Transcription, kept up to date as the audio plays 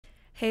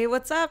Hey,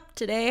 what's up?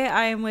 Today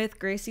I am with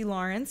Gracie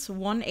Lawrence,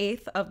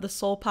 1/8 of the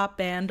soul pop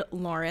band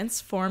Lawrence,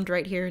 formed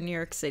right here in New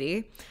York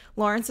City.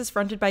 Lawrence is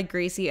fronted by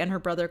Gracie and her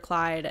brother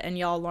Clyde, and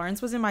y'all,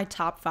 Lawrence was in my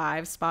top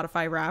 5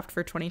 Spotify Wrapped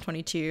for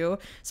 2022,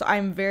 so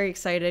I'm very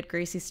excited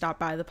Gracie stopped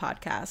by the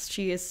podcast.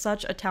 She is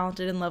such a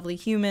talented and lovely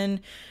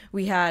human.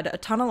 We had a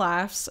ton of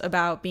laughs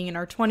about being in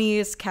our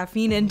 20s,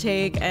 caffeine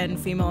intake, and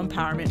female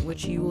empowerment,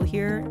 which you will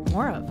hear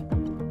more of.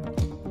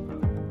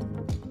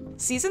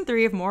 Season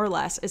 3 of More or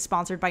Less is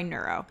sponsored by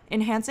Neuro,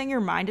 enhancing your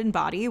mind and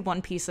body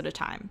one piece at a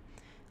time.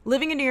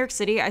 Living in New York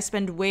City, I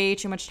spend way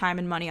too much time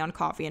and money on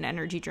coffee and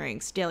energy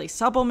drinks, daily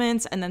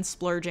supplements, and then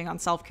splurging on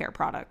self-care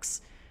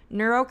products.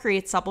 Neuro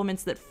creates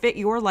supplements that fit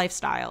your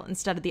lifestyle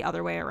instead of the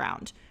other way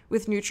around,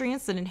 with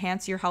nutrients that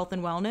enhance your health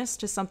and wellness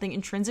to something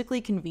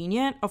intrinsically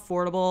convenient,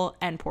 affordable,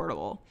 and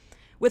portable.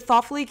 With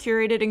thoughtfully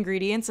curated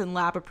ingredients and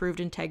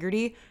lab-approved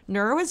integrity,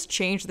 Neuro has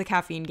changed the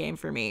caffeine game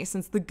for me,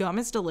 since the gum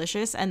is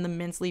delicious and the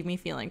mints leave me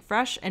feeling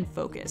fresh and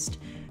focused.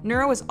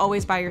 Neuro is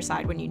always by your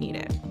side when you need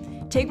it.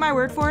 Take my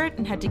word for it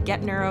and head to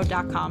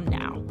getneuro.com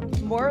now.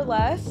 More or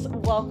Less,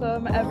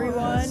 welcome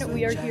everyone.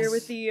 We are here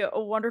with the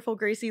wonderful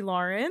Gracie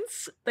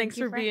Lawrence. Thanks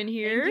for being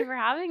here. Thank you for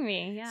having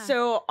me. Yeah.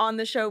 So on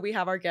the show, we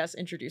have our guests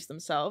introduce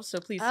themselves,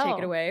 so please take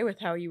it away with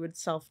how you would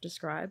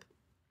self-describe.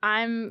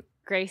 I'm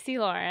Gracie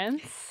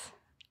Lawrence.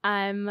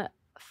 I'm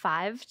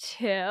 5'2".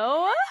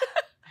 Fun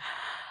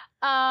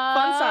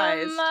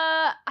size.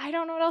 I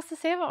don't know what else to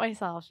say about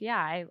myself.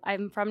 Yeah,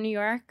 I'm from New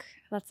York.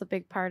 That's a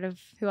big part of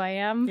who I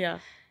am. Yeah.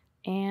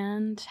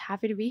 And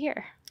happy to be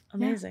here.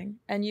 Amazing.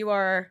 Yeah. And you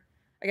are,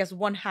 I guess,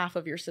 one half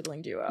of your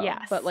sibling duo.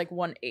 Yes. But like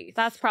 1/8.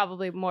 That's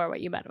probably more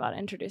what you meant about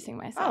introducing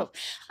myself. Oh.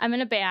 I'm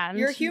in a band.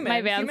 You're human.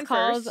 My band's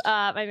called first.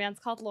 My band's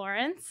called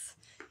Lawrence.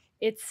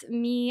 It's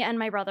me and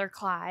my brother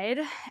Clyde,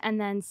 and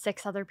then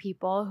 6 other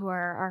people who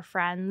are our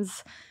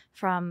friends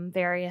from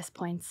various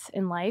points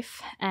in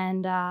life.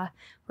 And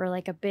we're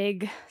like a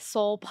big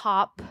soul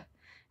pop,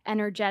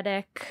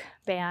 energetic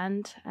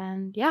band.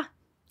 And yeah.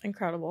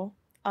 Incredible.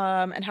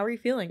 And how are you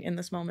feeling in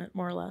this moment,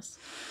 more or less?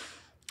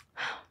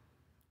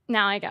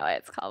 Now I get why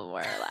it's called More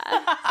or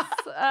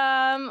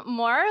Less.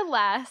 More or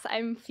less,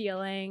 I'm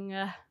feeling,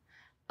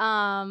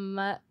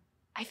 I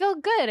feel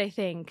good, I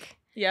think.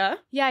 Yeah?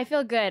 Yeah, I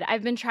feel good.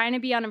 I've been trying to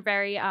be on a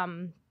very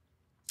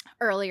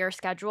earlier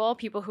schedule.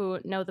 People who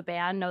know the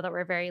band know that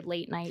we're very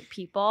late night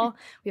people.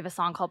 We have a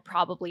song called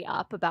Probably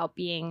Up about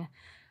being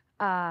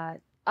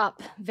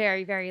up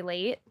very, very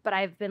late. But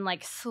I've been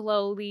like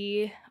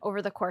slowly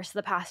over the course of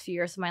the past few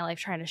years of my life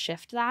trying to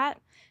shift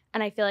that.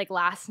 And I feel like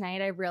last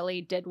night I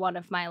really did one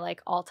of my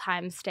like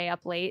all-time stay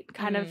up late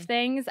kind of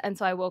things. And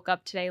so I woke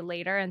up today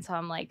later. And so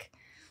I'm like,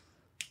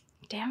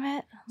 damn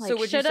it. Like, so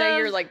would you say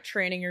you're like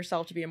training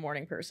yourself to be a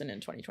morning person in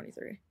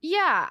 2023?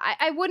 Yeah,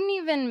 I wouldn't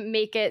even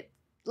make it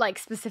like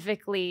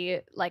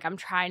specifically like I'm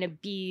trying to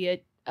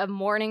be a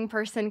morning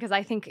person, because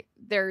I think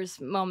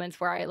there's moments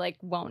where I like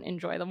won't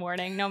enjoy the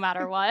morning no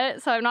matter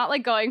what. So I'm not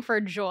like going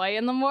for joy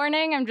in the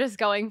morning. I'm just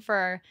going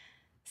for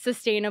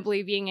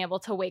sustainably being able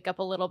to wake up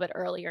a little bit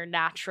earlier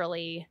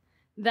naturally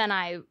than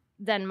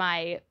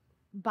my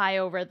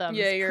biorhythms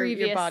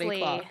your body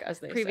clock, as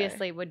they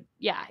previously say. Would.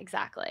 Yeah,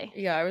 exactly.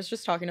 Yeah, I was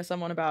just talking to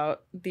someone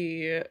about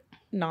the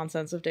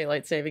nonsense of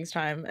daylight savings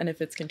time and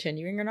if it's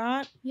continuing or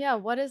not. Yeah,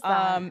 what is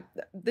that?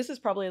 This is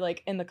probably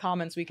like in the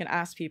comments we can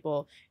ask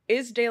people,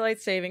 is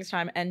daylight savings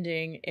time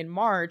ending in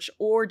March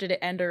or did it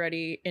end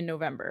already in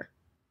November?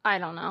 I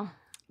don't know.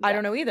 I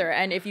don't know either.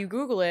 And if you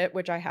Google it,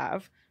 which I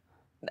have,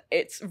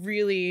 it's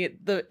really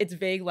it's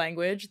vague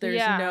language.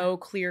 There's no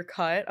clear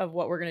cut of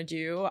what we're going to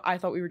do. I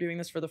thought we were doing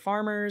this for the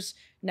farmers.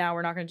 Now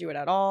we're not going to do it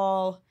at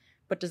all.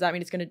 But does that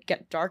mean it's going to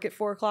get dark at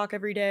 4 o'clock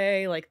every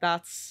day? Like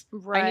that's,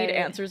 right. I need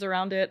answers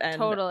around it. And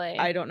totally.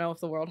 I don't know if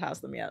the world has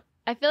them yet.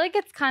 I feel like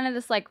it's kind of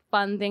this like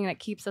fun thing that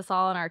keeps us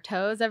all on our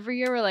toes every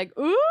year. We're like,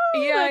 ooh,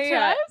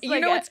 yeah. You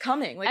like, know it's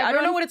coming. Like I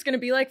don't know what it's going to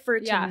be like for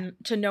it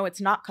to know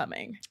it's not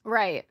coming.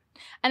 Right.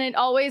 And it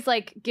always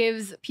like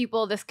gives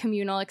people this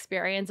communal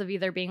experience of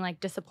either being like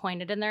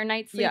disappointed in their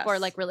night's sleep or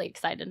like really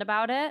excited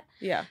about it.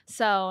 Yeah.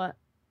 So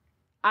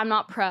I'm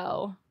not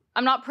pro,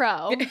 but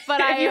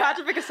if you had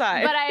to pick a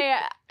side. But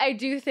I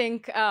do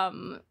think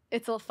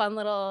it's a fun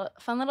little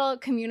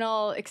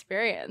communal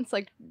experience.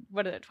 Like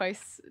what is it?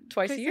 Twice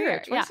a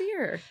year. Twice a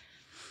year.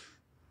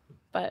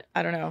 But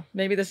I don't know.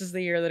 Maybe this is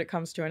the year that it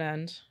comes to an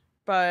end.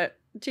 But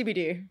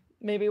TBD.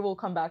 Maybe we'll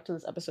come back to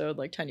this episode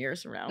like 10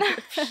 years from now.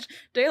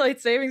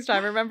 Daylight savings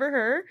time, remember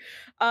her?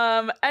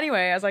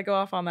 Anyway, as I go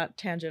off on that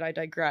tangent, I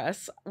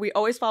digress. We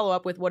always follow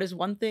up with what is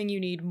one thing you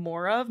need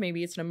more of?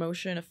 Maybe it's an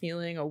emotion, a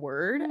feeling, a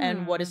word.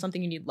 And what is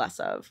something you need less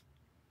of?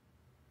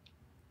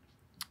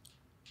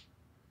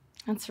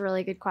 That's a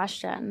really good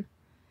question.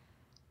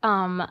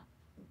 Something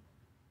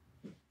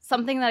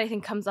that I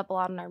think comes up a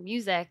lot in our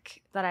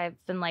music that I've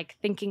been like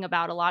thinking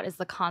about a lot is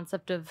the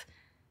concept of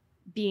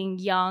being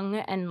young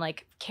and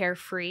like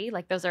carefree.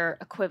 Like those are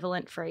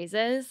equivalent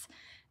phrases.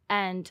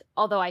 And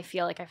although I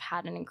feel like I've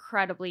had an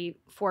incredibly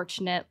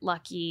fortunate,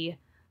 lucky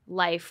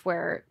life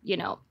where, you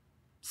know,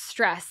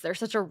 stress, there's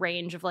such a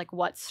range of like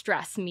what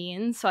stress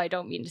means. So I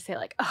don't mean to say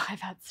like, oh,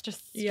 I've had such a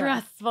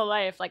stressful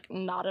life. Like,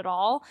 not at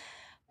all.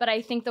 But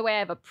I think the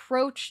way I've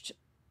approached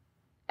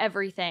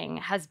everything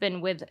has been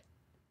with,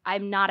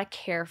 I'm not a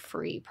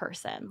carefree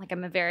person. Like,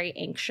 I'm a very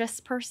anxious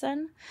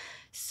person.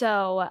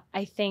 So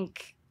I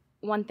think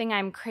one thing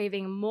I'm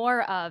craving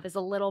more of is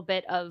a little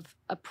bit of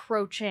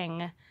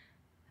approaching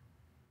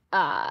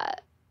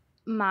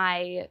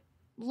my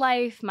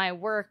life, my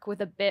work with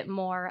a bit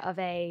more of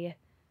a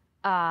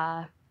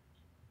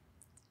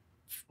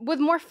with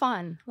more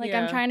fun. Like,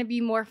 I'm trying to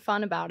be more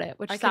fun about it,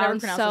 which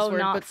sounds so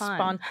not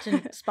fun.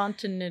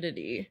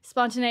 Spontaneity.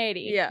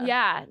 Spontaneity.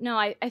 Yeah. No,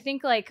 I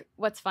think like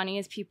what's funny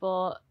is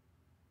people,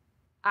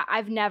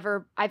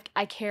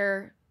 I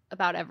care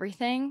about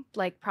everything.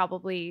 Like,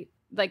 probably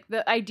like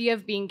the idea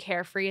of being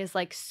carefree is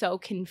like so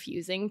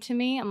confusing to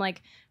me. I'm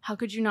like, how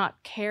could you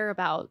not care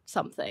about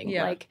something?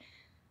 Yeah. Like,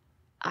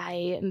 I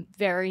am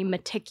very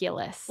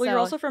meticulous. Well, you're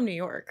also from New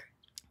York.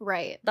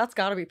 Right. That's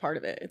got to be part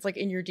of it. It's like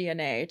in your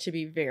DNA to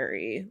be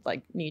very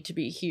like need to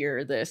be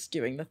here, this,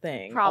 doing the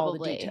thing, Probably.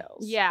 all the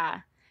details.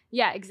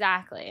 Yeah,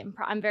 exactly.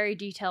 I'm very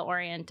detail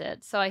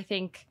oriented. So I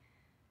think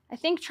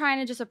trying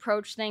to just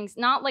approach things,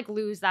 not like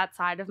lose that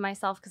side of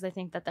myself, because I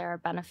think that there are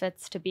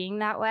benefits to being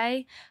that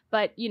way.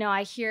 But, you know,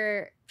 I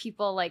hear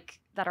people like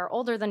that are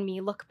older than me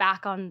look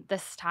back on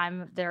this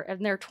time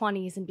in their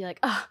 20s and be like,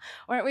 oh,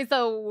 weren't we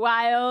so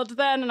wild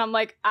then? And I'm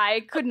like,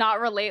 I could not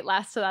relate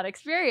less to that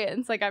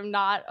experience. Like, I'm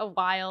not a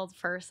wild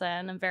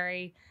person. I'm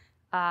very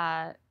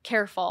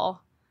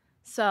careful.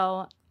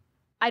 So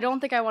I don't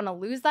think I want to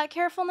lose that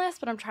carefulness,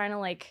 but I'm trying to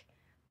like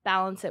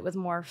balance it with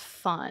more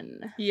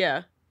fun.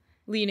 Yeah.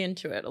 Lean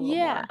into it a little more.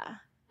 Yeah.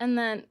 And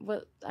then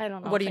I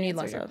don't know. What do you need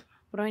less of?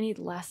 What do I need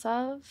less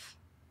of?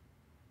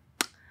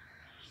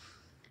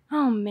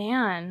 Oh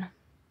man.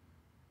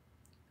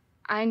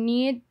 I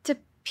need to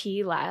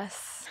pee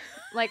less.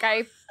 Like,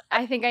 I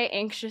think I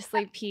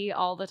anxiously pee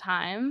all the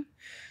time.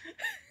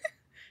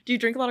 Do you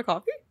drink a lot of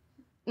coffee?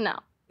 No.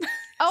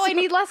 Oh, I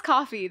need less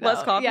coffee though.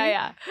 Less coffee?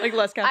 Yeah. Like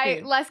less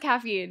caffeine? Less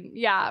caffeine.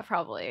 Yeah,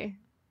 probably.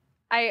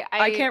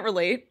 I can't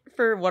relate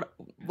for what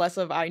less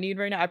of I need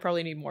right now. I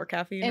probably need more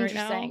caffeine right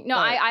now. Interesting. No,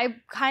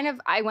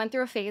 I went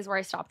through a phase where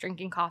I stopped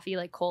drinking coffee,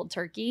 like cold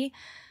turkey,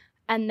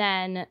 and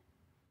then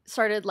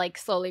started like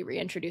slowly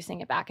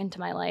reintroducing it back into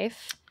my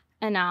life.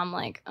 And now I'm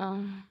like,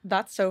 oh.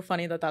 That's so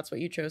funny that that's what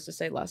you chose to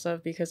say less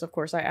of, because of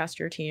course I asked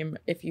your team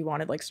if you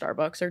wanted like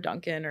Starbucks or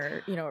Dunkin'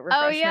 or, you know, a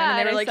refreshment. Oh, yeah.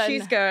 And they were like,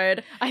 she's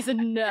good. I said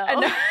no.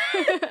 And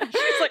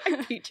she's like,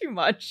 I pee too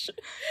much.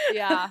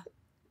 Yeah.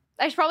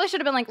 I probably should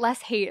have been like, less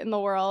hate in the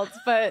world,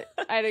 but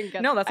I didn't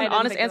get No, that's an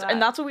honest answer.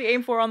 And that's what we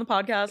aim for on the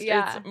podcast.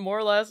 Yeah. It's more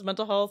or less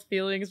mental health,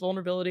 feelings,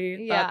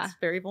 vulnerability. Yeah. That's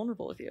very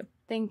vulnerable of you.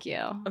 Thank you.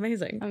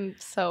 Amazing. I'm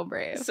so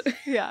brave.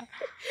 Yeah.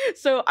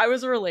 So I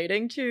was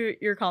relating to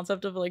your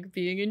concept of like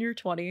being in your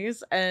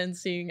 20s and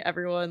seeing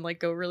everyone like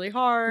go really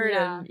hard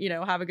and, you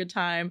know, have a good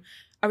time.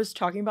 I was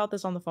talking about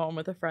this on the phone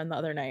with a friend the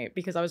other night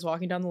because I was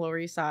walking down the Lower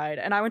East Side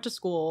and I went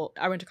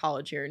to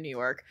college here in New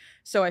York.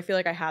 So I feel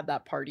like I had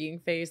that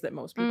partying phase that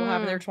most people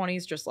have in their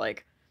 20s, just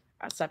like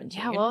at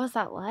 17. Yeah, what was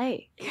that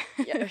like?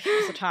 Yeah, it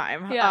was a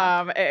time.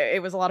 Yeah.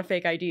 It was a lot of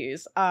fake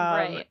IDs.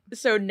 Right.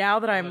 So now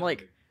that I'm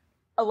like,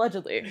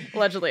 allegedly,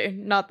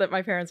 not that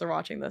my parents are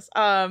watching this.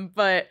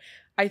 But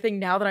I think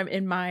now that I'm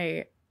in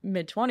my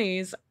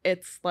mid-20s,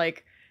 it's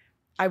like,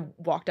 I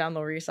walk down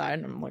Lower East Side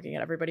and I'm looking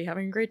at everybody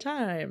having a great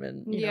time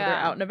and you know they're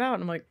out and about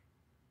and I'm like,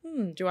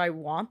 do I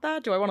want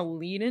that? Do I want to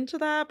lean into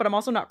that? But I'm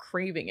also not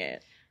craving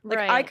it. Like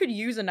I could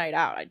use a night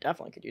out. I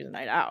definitely could use a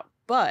night out.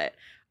 But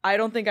I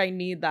don't think I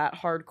need that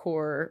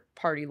hardcore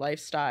party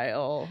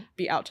lifestyle,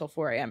 be out till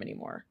 4 a.m.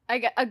 anymore. I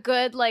get a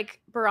good like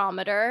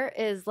barometer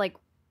is like,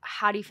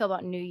 how do you feel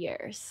about New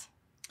Year's?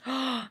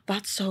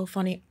 That's so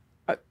funny.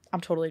 I'm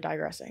totally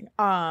digressing.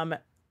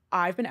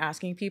 I've been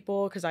asking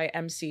people because I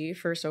MC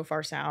for So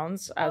Far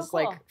Sounds as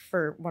like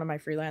for one of my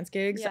freelance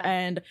gigs. Yeah.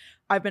 And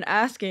I've been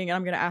asking, and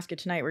I'm going to ask it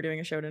tonight. We're doing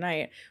a show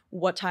tonight.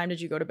 What time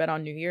did you go to bed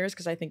on New Year's?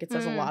 Because I think it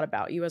says a lot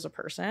about you as a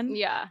person.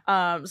 Yeah.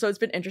 So it's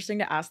been interesting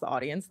to ask the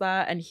audience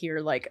that and hear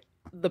like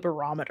the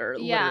barometer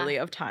literally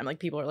of time. Like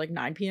people are like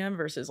 9 p.m.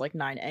 versus like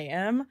 9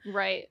 a.m.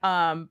 Right.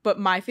 But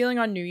my feeling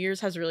on New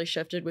Year's has really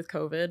shifted with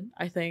COVID.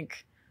 I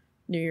think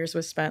New Year's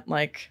was spent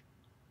like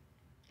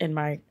on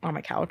my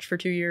couch for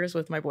 2 years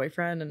with my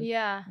boyfriend, and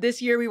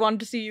this year we wanted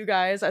to see you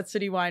guys at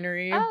City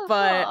Winery,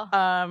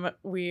 but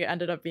we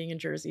ended up being in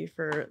Jersey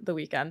for the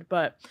weekend.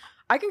 But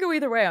I can go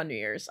either way on New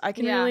Year's. I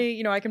can really,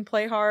 you know, I can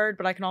play hard,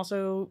 but I can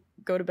also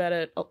go to bed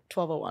at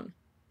 12:01.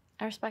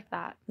 I respect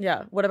that.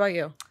 Yeah. What about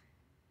you?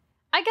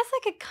 I guess I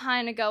could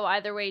kind of go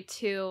either way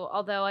too,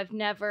 although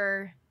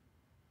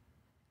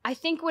I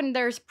think when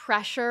there's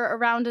pressure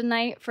around a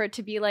night for it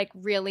to be like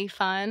really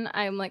fun,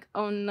 I'm like,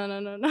 oh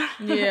no.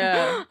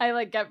 Yeah. I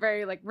like get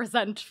very like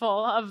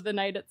resentful of the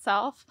night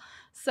itself.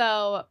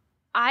 So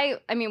I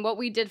mean, what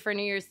we did for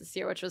New Year's this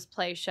year, which was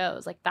play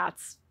shows, like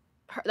that's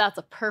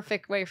a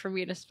perfect way for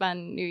me to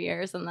spend New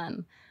Year's. And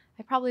then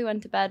I probably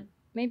went to bed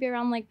maybe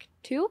around like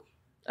 2,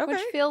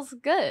 which feels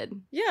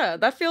good. Yeah,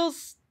 that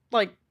feels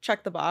like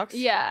check the box.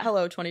 Yeah.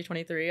 Hello,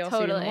 2023. I'll see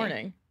you in the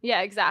morning.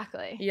 Yeah,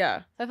 exactly.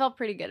 Yeah. So I felt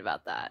pretty good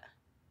about that.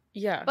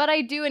 Yeah. But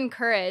I do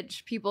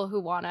encourage people who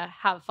want to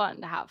have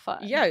fun to have fun.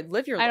 Yeah,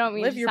 live your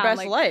best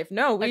like life.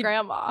 No, a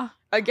grandma.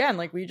 Again,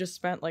 like we just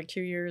spent like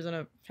 2 years in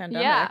a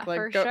pandemic. Yeah, like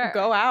for go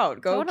sure.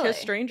 out, go Totally. kiss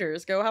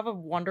strangers, go have a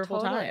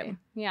wonderful time.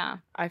 Yeah.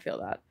 I feel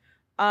that.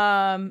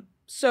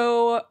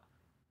 So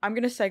I'm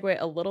gonna segue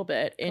a little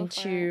bit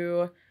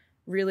into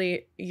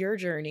really your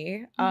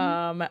journey.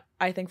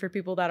 I think for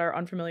people that are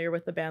unfamiliar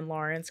with the band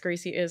Lawrence,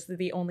 Gracie is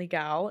the only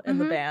gal in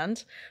the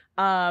band.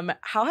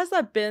 How has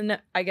that been,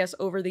 I guess,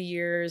 over the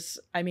years?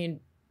 I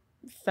mean,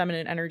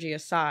 feminine energy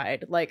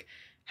aside, like,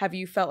 have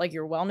you felt like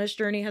your wellness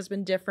journey has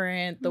been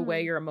different? The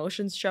way your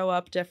emotions show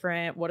up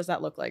different? What does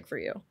that look like for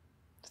you?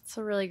 That's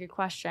a really good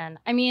question.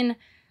 I mean,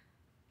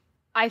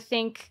 I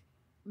think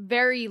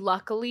very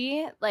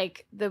luckily,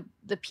 like the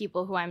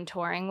people who I'm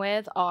touring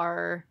with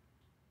are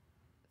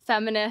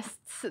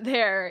feminists.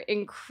 They're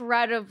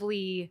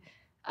incredibly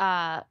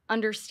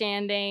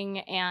understanding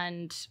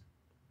and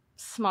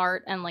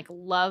smart and like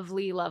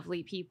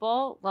lovely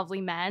people, lovely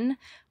men,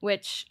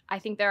 which I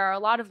think there are a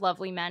lot of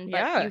lovely men,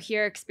 but you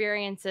hear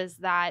experiences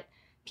that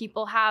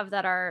people have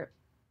that are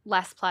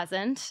less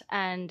pleasant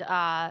and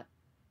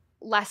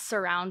less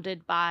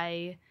surrounded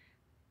by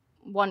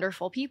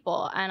wonderful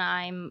people. And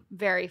I'm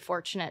very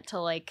fortunate to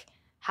like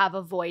have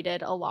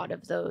avoided a lot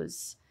of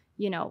those,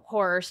 you know,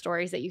 horror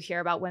stories that you hear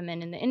about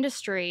women in the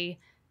industry,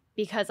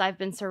 because I've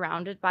been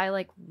surrounded by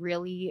like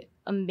really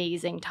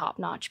amazing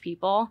top-notch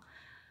people.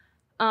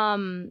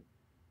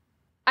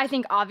 I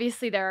think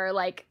obviously there are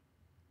like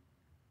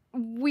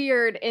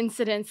weird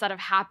incidents that have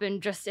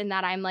happened just in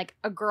that I'm like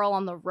a girl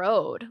on the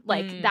road.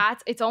 Like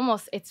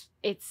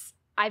it's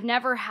I've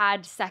never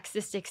had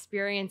sexist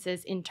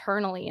experiences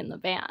internally in the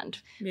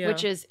band,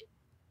 which is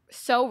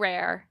so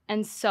rare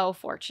and so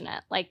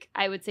fortunate. Like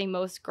I would say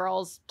most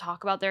girls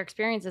talk about their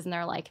experiences and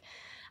they're like,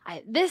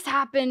 this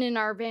happened in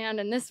our band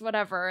and this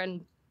whatever.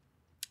 And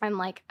I'm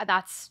like,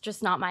 that's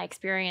just not my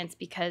experience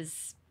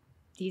because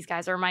these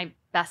guys are my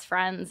best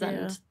friends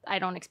and I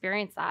don't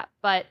experience that.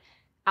 But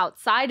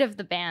outside of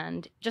the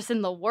band, just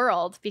in the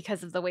world,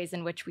 because of the ways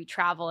in which we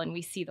travel and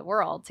we see the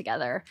world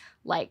together,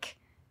 like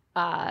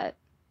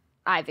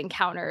I've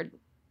encountered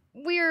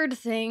weird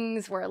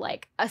things where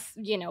like us,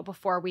 you know,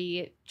 before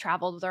we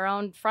traveled with our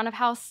own front of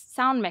house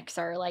sound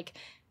mixer, like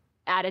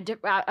at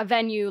a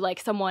venue, like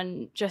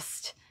someone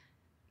just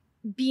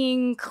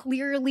being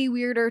clearly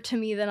weirder to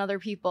me than other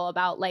people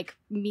about like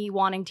me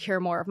wanting to hear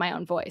more of my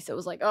own voice. It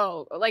was like,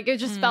 oh, like it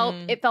just felt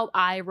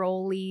eye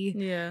rolly.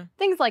 Yeah.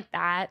 Things like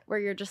that where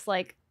you're just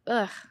like,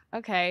 ugh,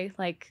 okay,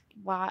 like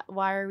why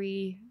are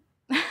we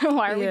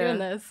why are we doing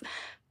this?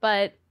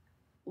 But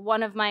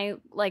one of my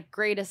like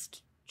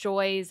greatest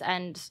joys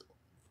and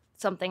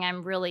something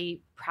I'm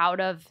really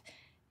proud of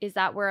is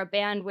that we're a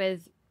band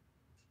with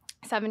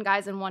 7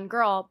 guys and 1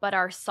 girl, but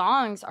our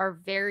songs are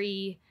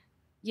very,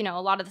 you know,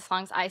 a lot of the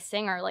songs I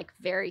sing are like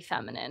very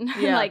feminine,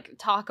 like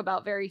talk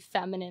about very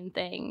feminine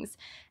things.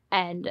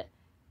 And,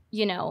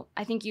 you know,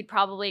 I think you'd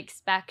probably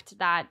expect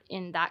that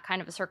in that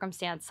kind of a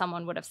circumstance,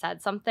 someone would have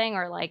said something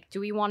or like, do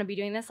we want to be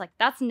doing this? Like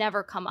that's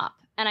never come up.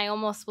 And I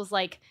almost was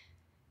like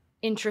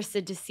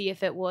interested to see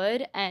if it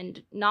would.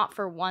 And not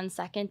for 1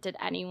 second did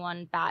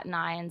anyone bat an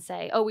eye and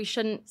say, oh, we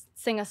shouldn't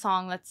sing a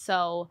song that's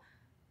so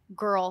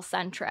girl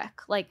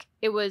centric. Like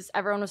it was,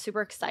 everyone was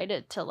super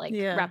excited to like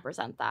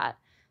represent that.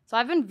 So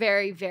I've been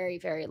very, very,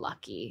 very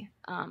lucky.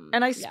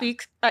 And I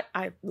speak,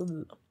 I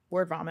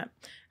word vomit.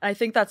 And I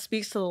think that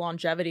speaks to the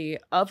longevity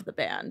of the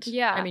band.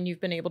 Yeah. I mean,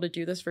 you've been able to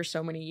do this for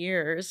so many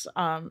years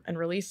and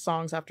release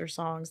songs after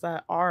songs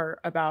that are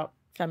about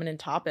feminine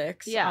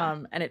topics. Yeah.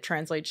 And it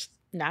translates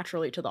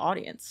naturally to the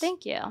audience.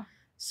 Thank you.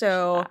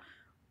 So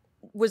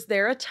was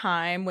there a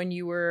time when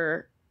you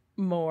were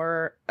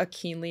more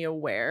keenly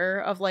aware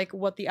of like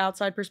what the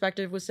outside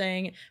perspective was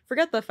saying?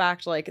 Forget the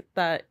fact like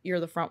that you're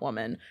the front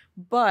woman,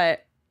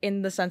 but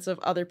in the sense of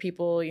other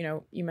people, you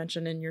know, you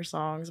mentioned in your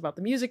songs about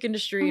the music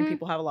industry and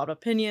people have a lot of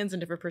opinions and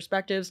different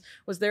perspectives.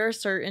 Was there a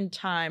certain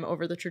time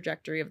over the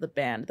trajectory of the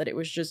band that it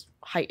was just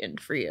heightened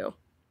for you?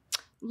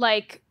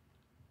 Like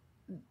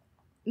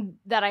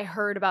that I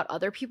heard about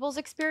other people's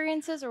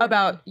experiences? Or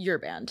about your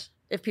band.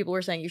 If people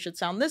were saying you should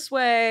sound this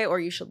way or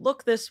you should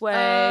look this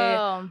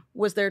way,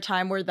 was there a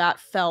time where that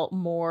felt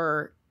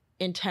more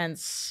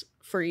intense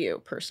for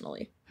you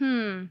personally?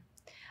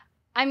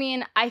 I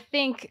mean, I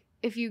think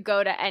if you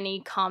go to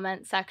any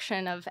comment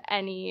section of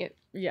any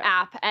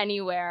app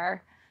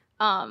anywhere,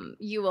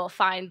 you will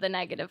find the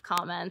negative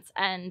comments.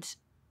 And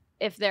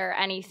if they're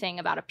anything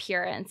about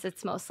appearance,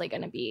 it's mostly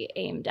going to be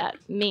aimed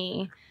at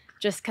me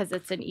just because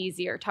it's an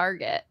easier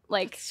target.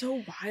 Like, it's so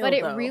wild, but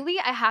it really,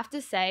 I have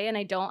to say, and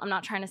I'm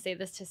not trying to say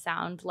this to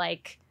sound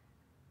like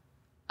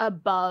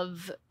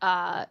above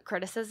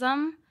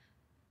criticism,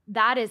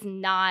 that is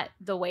not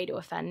the way to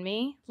offend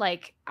me.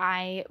 Like,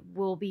 I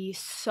will be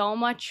so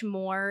much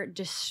more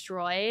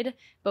destroyed,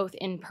 both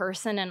in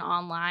person and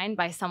online,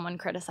 by someone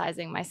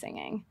criticizing my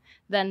singing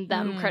than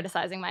them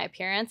criticizing my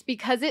appearance,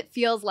 because it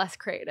feels less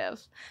creative.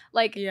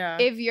 Like,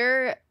 if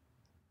you're,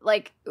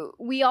 like,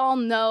 we all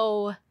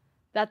know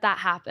that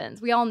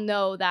happens. We all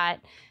know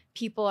that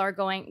people are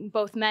going,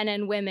 both men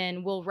and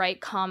women will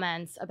write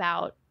comments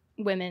about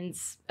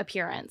women's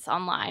appearance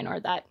online, or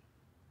that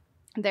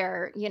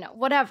they're, you know,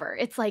 whatever.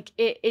 It's like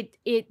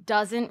it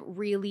doesn't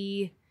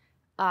really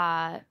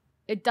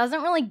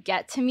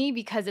get to me,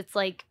 because it's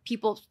like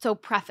people so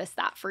preface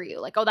that for you,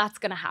 like, oh, that's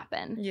gonna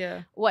happen.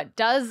 Yeah. What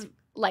does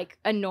like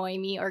annoy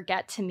me or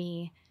get to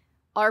me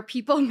are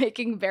people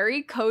making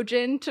very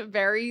cogent,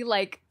 very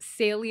like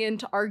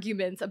salient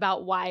arguments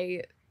about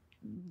why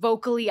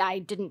vocally I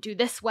didn't do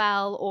this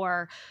well,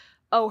 or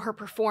oh, her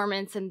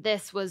performance and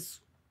this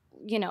was,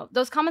 you know,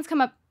 those comments come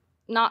up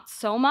not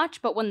so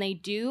much, but when they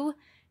do,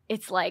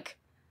 it's like,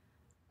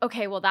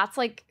 okay, well, that's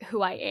like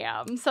who I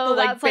am. So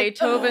that's like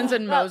Beethovens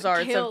and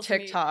Mozarts of me.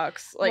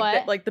 TikToks,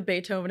 like the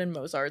Beethoven and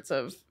Mozarts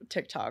of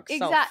TikToks.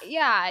 Exactly.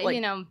 Yeah, like,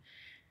 you know,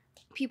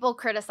 people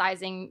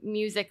criticizing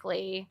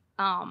musically,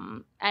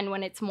 and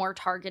when it's more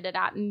targeted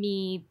at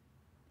me,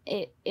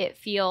 it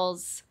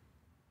feels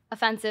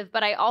offensive.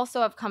 But I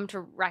also have come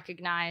to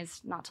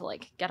recognize, not to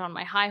like get on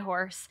my high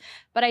horse,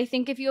 but I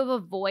think if you have a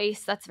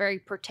voice that's very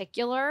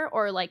particular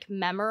or like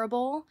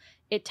memorable,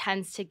 it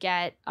tends to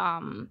get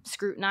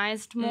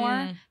scrutinized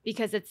more,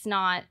 because it's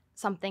not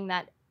something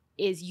that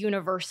is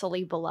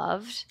universally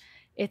beloved.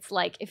 It's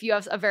like if you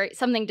have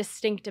something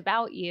distinct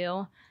about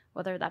you,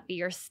 whether that be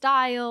your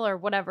style or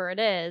whatever it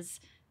is,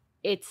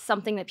 it's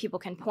something that people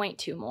can point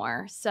to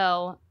more.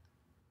 So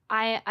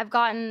I've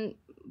gotten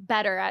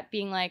better at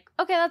being like,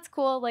 okay, that's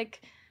cool.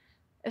 Like,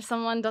 if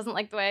someone doesn't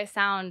like the way I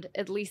sound,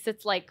 at least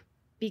it's like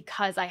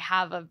because I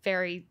have a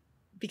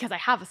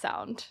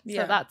sound.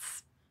 Yeah. So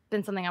that's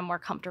been something I'm more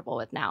comfortable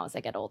with now as I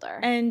get older.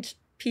 And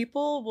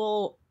people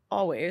will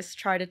always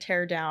try to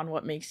tear down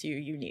what makes you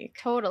unique.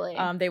 Totally.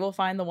 They will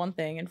find the one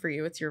thing, and for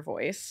you, it's your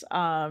voice.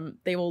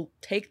 They will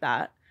take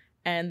that,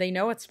 and they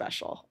know it's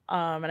special.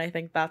 And I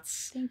think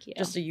that's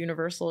just a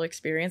universal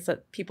experience,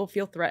 that people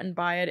feel threatened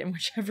by it in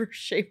whichever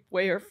shape,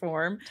 way, or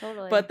form.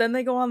 Totally. But then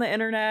they go on the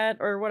internet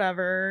or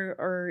whatever,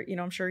 or, you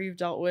know, I'm sure you've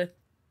dealt with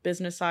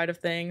business side of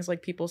things,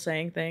 like people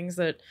saying things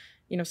that,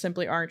 you know,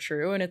 simply aren't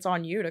true. And it's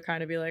on you to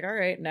kind of be like, all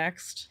right,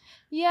 next.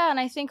 Yeah. And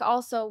I think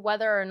also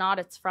whether or not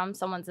it's from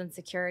someone's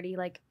insecurity,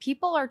 like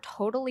people are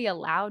totally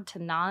allowed to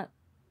not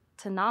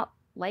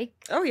like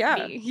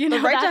me. You know,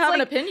 the right to have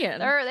an opinion.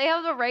 They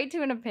have the right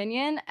to an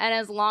opinion. And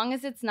as long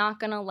as it's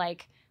not going to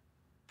like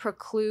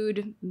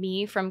preclude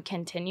me from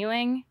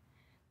continuing,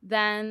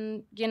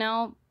 then, you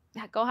know,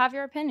 go have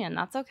your opinion.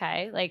 That's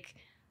okay. Like,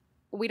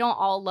 we don't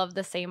all love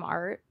the same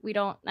art. We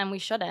don't, and we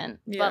shouldn't.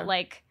 Yeah. But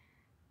like,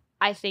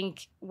 I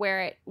think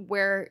where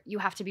you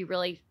have to be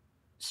really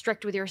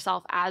strict with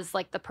yourself as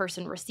like the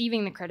person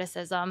receiving the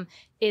criticism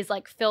is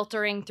like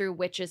filtering through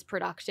which is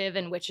productive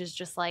and which is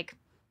just like,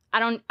 I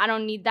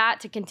don't need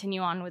that to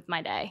continue on with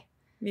my day.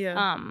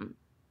 Yeah.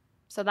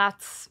 So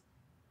that's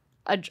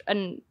a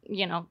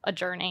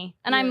journey.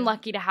 And I'm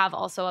lucky to have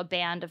also a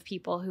band of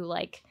people who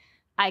like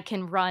I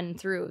can run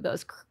through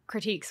those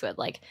critiques with,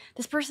 like,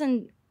 this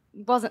person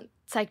wasn't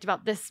psyched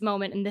about this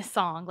moment in this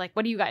song. Like,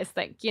 what do you guys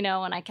think? You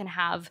know, and I can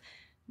have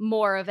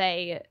more of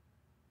a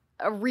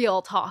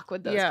real talk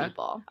with those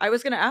people. I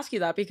was going to ask you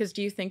that, because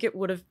do you think it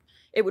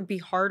would be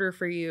harder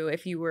for you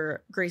if you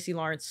were Gracie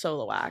Lawrence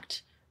solo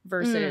act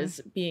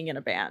versus being in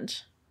a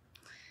band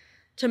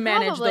to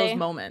manage those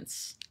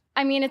moments?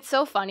 I mean, it's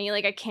so funny.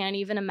 Like, I can't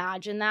even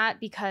imagine that,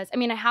 because, I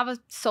mean, I have a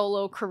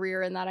solo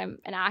career in that I'm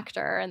an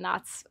actor and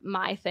that's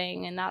my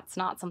thing, and that's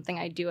not something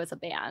I do as a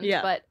band.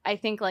 Yeah. But I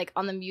think, like,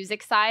 on the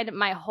music side,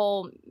 my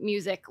whole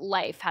music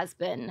life has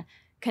been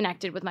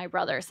connected with my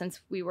brother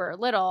since we were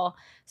little.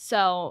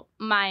 So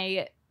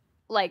my,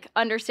 like,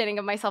 understanding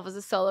of myself as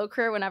a solo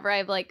career, whenever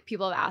I've, like,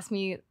 people have asked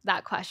me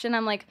that question,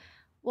 I'm like,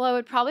 well, I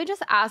would probably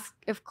just ask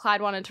if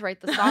Clyde wanted to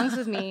write the songs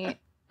with me.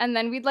 And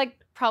then we'd, like,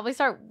 probably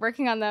start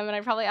working on them. And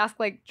I'd probably ask,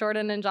 like,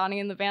 Jordan and Johnny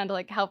in the band to,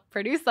 like, help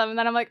produce them. And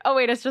then I'm like, oh,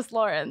 wait, it's just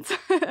Lawrence.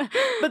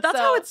 But that's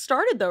how it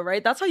started, though,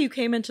 right? That's how you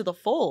came into the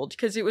fold,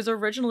 because it was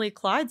originally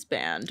Clyde's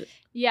band.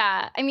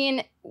 Yeah. I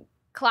mean,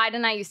 Clyde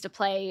and I used to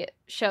play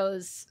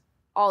shows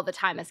all the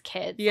time as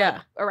kids,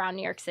 like, around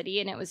New York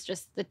City. And it was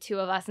just the two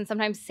of us. And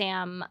sometimes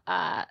Sam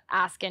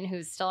Askin,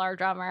 who's still our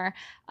drummer,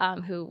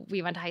 who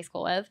we went to high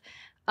school with.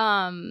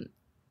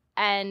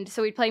 And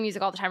so we'd play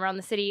music all the time around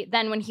the city.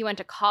 Then when he went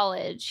to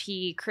college,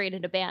 he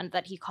created a band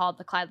that he called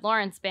the Clyde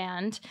Lawrence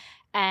Band.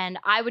 And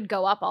I would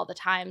go up all the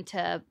time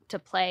to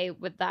play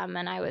with them.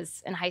 And I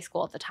was in high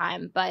school at the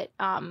time. But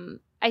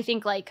I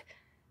think, like,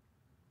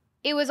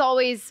 it was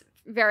always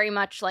very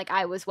much like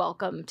I was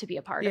welcome to be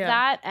a part of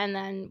that. And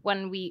then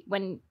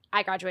when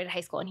I graduated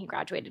high school and he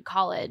graduated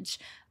college,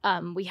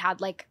 we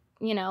had, like,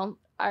 you know,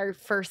 our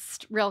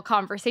first real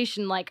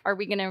conversation, like, are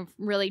we going to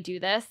really do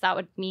this? That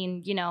would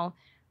mean, you know,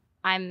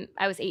 I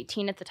was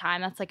 18 at the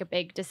time. That's like a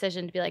big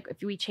decision to be like, if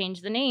we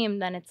change the name,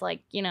 then it's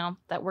like, you know,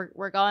 that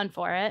we're going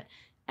for it.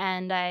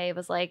 And I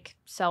was like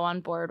so on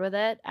board with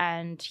it,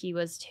 and he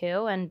was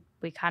too, and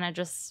we kind of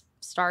just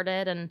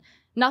started, and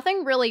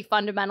nothing really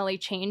fundamentally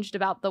changed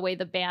about the way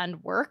the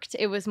band worked.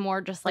 It was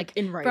more just like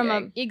in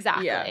writing.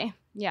 Exactly.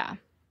 Yeah.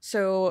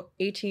 So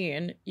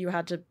 18, you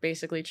had to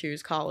basically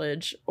choose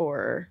college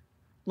or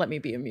let me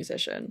be a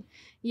musician.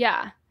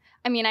 Yeah.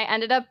 I mean, I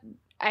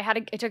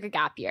took a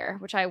gap year,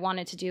 which I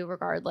wanted to do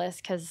regardless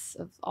because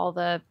of all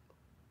the,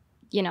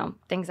 you know,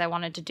 things I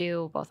wanted to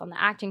do both on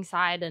the acting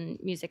side and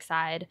music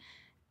side.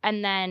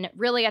 And then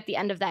really at the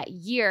end of that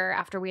year,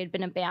 after we had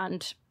been a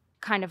band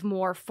kind of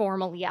more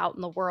formally out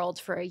in the world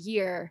for a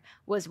year,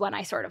 was when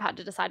I sort of had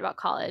to decide about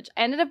college.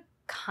 I ended up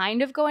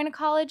kind of going to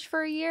college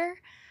for a year.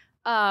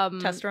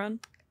 Test run?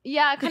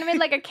 Yeah, kind of made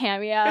like a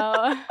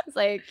cameo. It's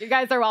like, you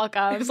guys are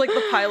welcome. It was like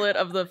the pilot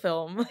of the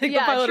film, like the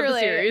pilot truly, of the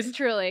series.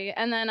 Truly.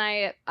 And then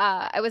I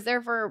was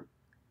there for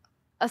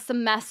a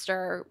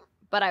semester,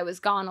 but I was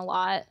gone a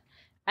lot.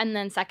 And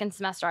then second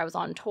semester I was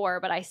on tour,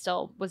 but I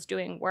still was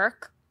doing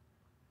work.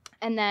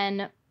 And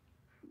then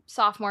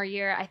sophomore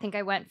year, I think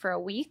I went for a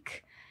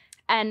week.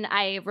 And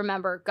I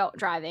remember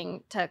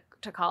driving to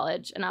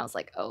college, and I was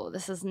like, oh,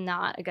 this is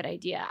not a good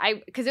idea.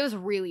 Because it was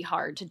really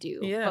hard to do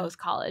both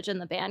college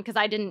and the band,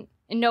 because in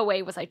no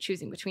way was I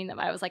choosing between them.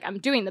 I was like, I'm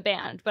doing the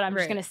band, but I'm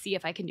just going to see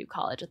if I can do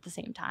college at the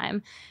same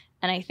time.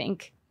 And I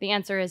think the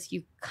answer is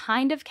you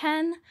kind of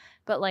can,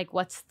 but like,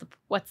 what's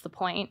the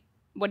point?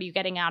 What are you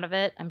getting out of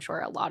it? I'm sure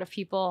a lot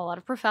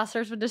of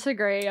professors would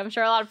disagree. I'm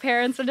sure a lot of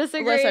parents would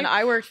disagree. Listen,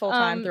 I worked full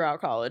time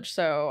throughout college,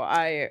 so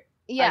I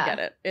get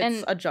it.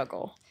 It's a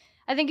juggle.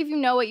 I think if you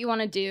know what you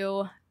want to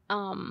do,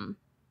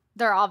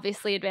 there are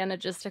obviously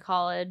advantages to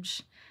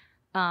college.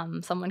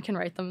 Someone can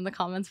write them in the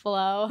comments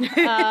below.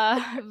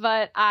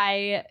 But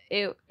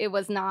it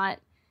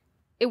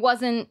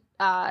wasn't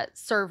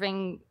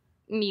serving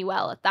me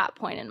well at that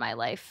point in my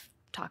life.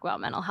 Talk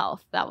about mental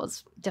health. That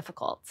was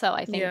difficult. So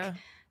I think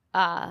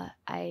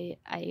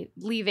I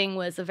leaving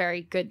was a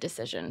very good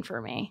decision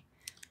for me.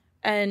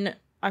 And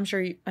I'm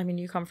sure you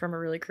come from a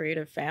really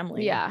creative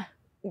family. Yeah.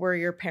 Were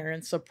your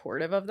parents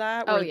supportive of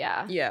that?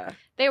 Yeah. Yeah.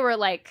 They were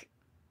like,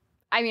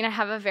 I mean, I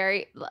have a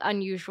very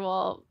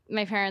unusual,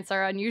 my parents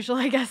are unusual,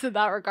 I guess, in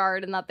that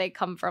regard, and that they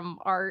come from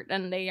art,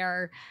 and they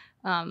are,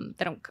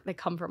 they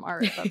come from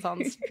art. That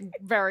sounds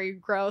very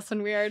gross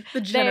and weird. The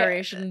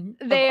generation.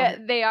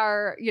 They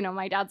are, you know,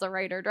 my dad's a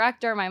writer,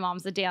 director, my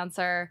mom's a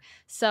dancer.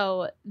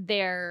 So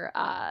they're,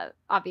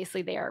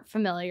 obviously they are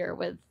familiar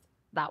with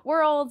that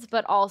world,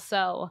 but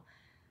also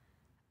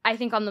I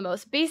think on the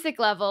most basic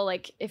level,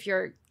 like if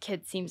your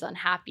kid seems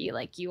unhappy,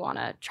 like you want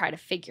to try to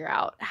figure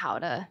out how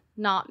to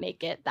not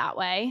make it that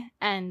way.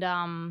 And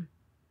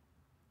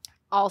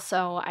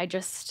also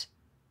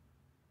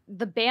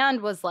the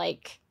band was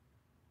like,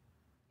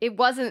 it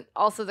wasn't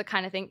also the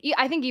kind of thing,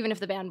 I think even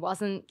if the band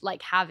wasn't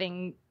like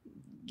having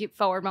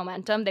forward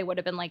momentum, they would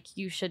have been like,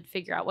 you should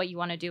figure out what you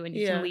want to do and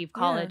you can leave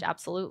college.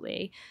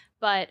 Absolutely.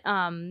 But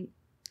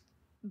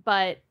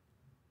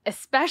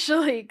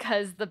especially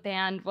because the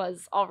band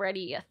was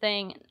already a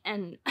thing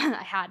and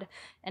I had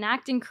an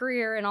acting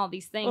career and all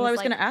these things. Well, I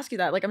was going to ask you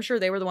that. Like, I'm sure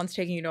they were the ones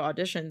taking you to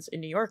auditions in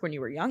New York when you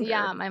were younger.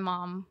 Yeah, my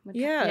mom.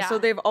 So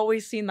they've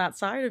always seen that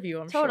side of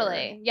you, I'm sure.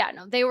 Totally. Yeah,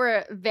 no, they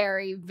were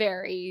very,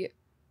 very,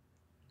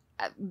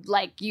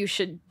 like, you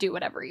should do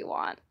whatever you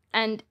want.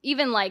 And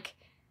even, like,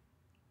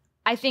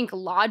 I think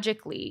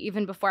logically,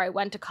 even before I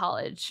went to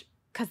college,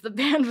 because the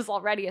band was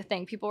already a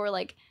thing, people were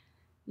like,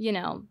 you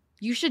know,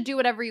 you should do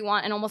whatever you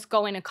want. And almost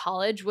going to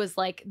college was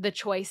like the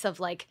choice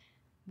of like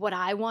what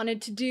I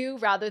wanted to do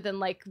rather than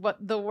like what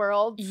the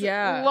world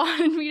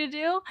wanted me to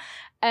do.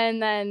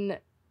 And then,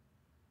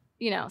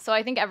 you know, so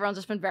I think everyone's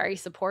just been very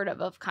supportive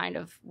of kind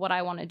of what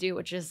I want to do,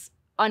 which is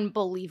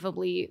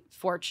unbelievably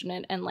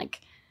fortunate. And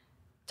like,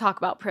 talk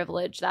about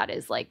privilege. That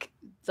is like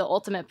the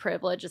ultimate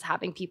privilege, is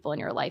having people in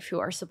your life who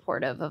are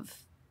supportive of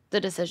the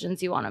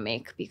decisions you want to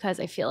make. Because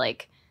I feel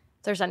like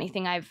if there's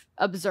anything I've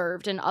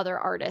observed in other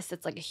artists,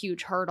 it's like a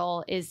huge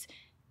hurdle, is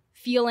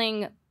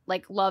feeling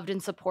like loved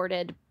and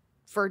supported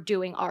for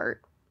doing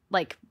art,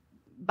 like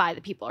by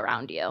the people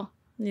around you.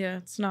 Yeah,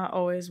 it's not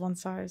always one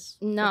size.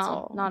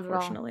 No, not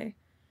unfortunately. At all.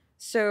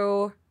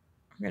 So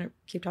I'm going to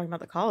keep talking about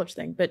the college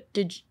thing, but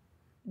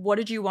what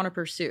did you want to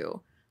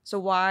pursue? So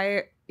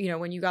why, you know,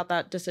 when you got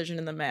that decision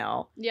in the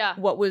mail,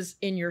 what was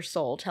in your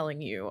soul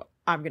telling you,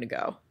 I'm going to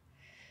go?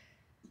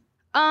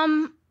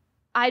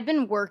 I'd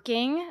been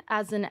working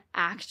as an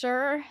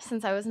actor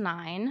since I was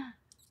 9.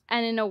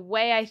 And in a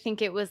way, I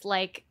think it was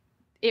like,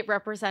 it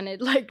represented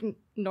like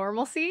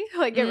normalcy.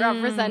 Like it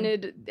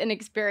represented an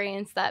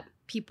experience that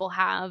people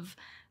have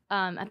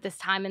at this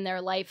time in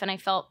their life. And I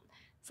felt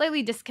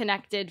slightly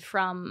disconnected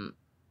from,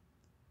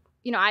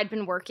 you know, I'd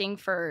been working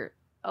for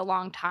a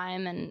long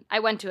time and I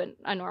went to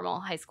a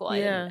normal high school.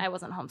 I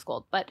wasn't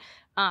homeschooled, but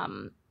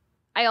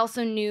I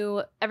also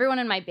knew everyone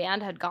in my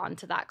band had gone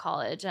to that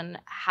college and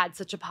had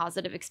such a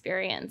positive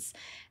experience.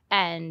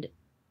 And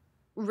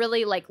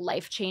really like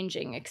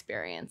life-changing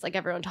experience. Like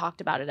everyone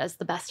talked about it as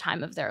the best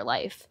time of their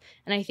life.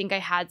 And I think I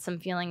had some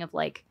feeling of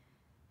like,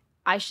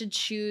 I should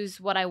choose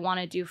what I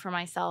want to do for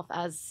myself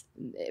as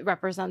it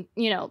represent,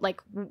 you know,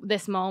 like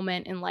this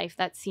moment in life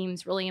that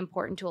seems really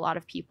important to a lot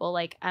of people.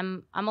 Like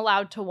I'm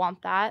allowed to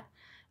want that.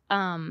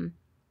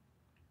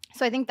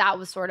 So I think that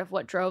was sort of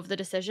what drove the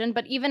decision.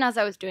 But even as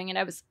I was doing it,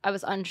 I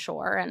was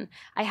unsure, and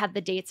I had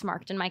the dates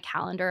marked in my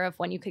calendar of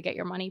when you could get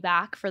your money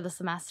back for the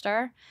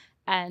semester.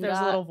 And there's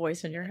a little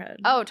voice in your head.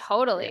 Oh,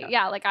 totally.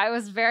 Yeah. Like I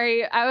was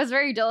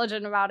very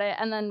diligent about it.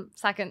 And then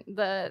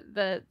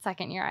the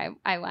second year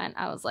I went,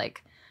 I was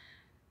like,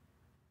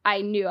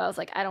 I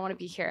don't want to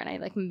be here, and I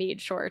like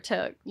made sure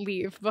to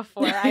leave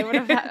before I would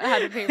have had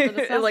to pay for the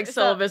semester. Like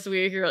syllabus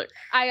week, you're like,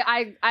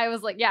 I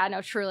was like, yeah,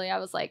 no, truly, I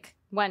was like,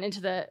 went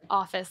into the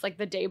office like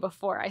the day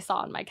before I saw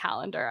on my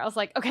calendar. I was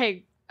like,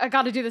 okay, I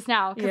got to do this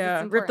now.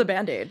 Yeah, rip the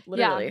Band-Aid,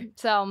 literally. Yeah.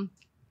 So,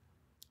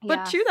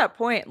 but to that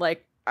point,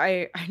 like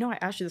I know I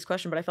asked you this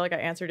question, but I feel like I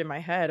answered in my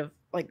head of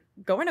like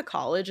going to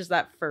college is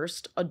that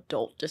first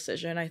adult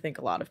decision I think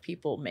a lot of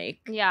people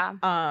make. Yeah.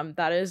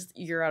 That is,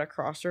 you're at a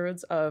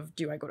crossroads of,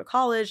 do I go to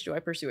college? Do I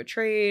pursue a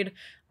trade?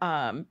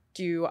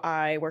 Do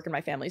I work in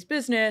my family's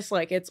business?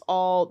 Like it's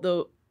all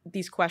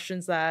these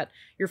questions that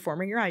you're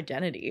forming your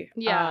identity.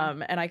 Yeah.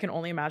 And I can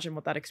only imagine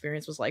what that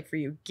experience was like for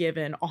you,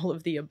 given all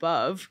of the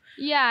above.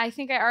 Yeah, I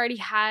think I already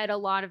had a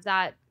lot of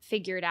that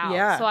figured out.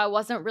 Yeah. So I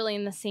wasn't really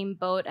in the same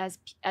boat as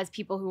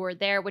people who were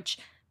there, which,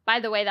 by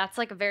the way, that's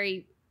like a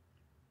very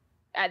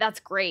that's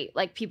great.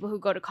 Like people who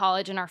go to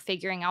college and are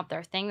figuring out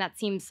their thing, that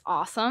seems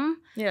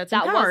awesome. Yeah, it's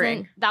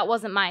empowering. That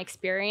wasn't my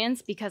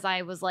experience, because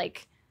I was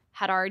like,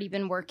 had already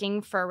been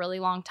working for a really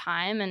long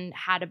time and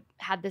had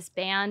this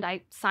band.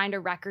 I signed a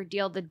record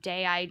deal the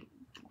day I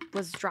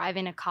was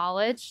driving to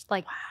college.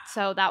 Like, wow.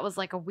 So that was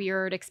like a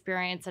weird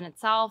experience in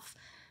itself.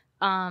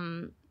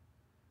 That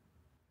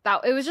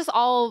it was just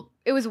all,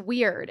 it was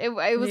weird. It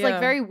was like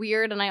very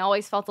weird, and I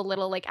always felt a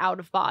little like out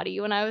of body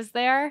when I was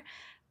there.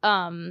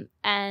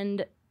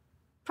 And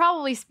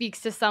probably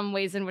speaks to some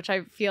ways in which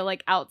I feel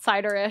like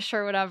outsider-ish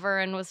or whatever,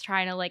 and was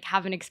trying to like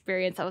have an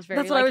experience that was very,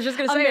 that's what like, I was just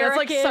gonna say. That's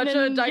like such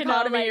a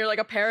dichotomy, or like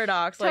a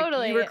paradox. Totally.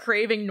 Like you were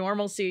craving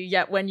normalcy,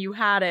 yet when you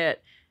had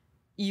it,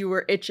 you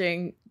were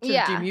itching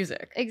to do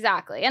music.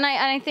 Exactly. And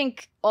I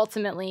think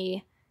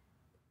ultimately,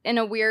 in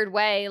a weird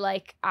way,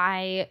 like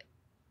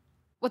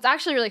what's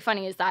actually really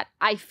funny is that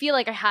I feel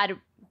like I had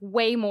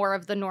way more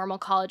of the normal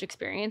college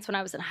experience when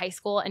I was in high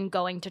school and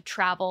going to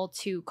travel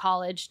to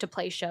college to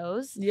play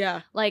shows.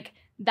 Yeah. Like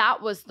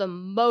that was the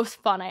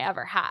most fun I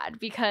ever had,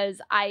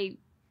 because I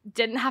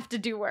didn't have to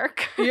do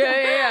work.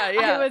 Yeah.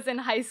 I was in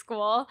high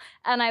school,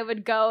 and I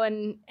would go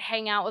and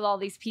hang out with all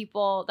these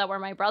people that were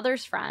my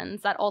brother's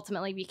friends that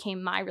ultimately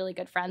became my really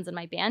good friends and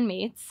my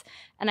bandmates.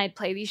 And I'd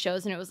play these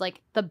shows, and it was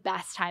like the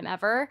best time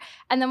ever.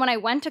 And then when I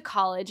went to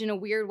college, in a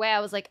weird way, I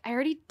was like, I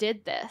already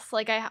did this.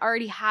 Like I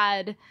already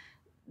had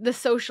the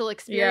social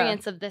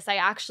experience of this. I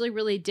actually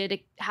really did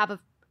have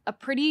a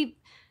pretty,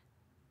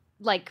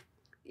 like,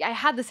 I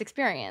had this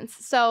experience.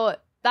 So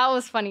that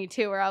was funny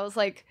too, where I was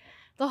like,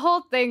 the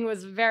whole thing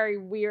was very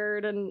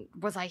weird, and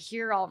was I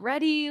here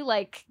already?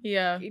 Like,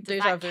 does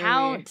that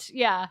count?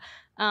 Yeah.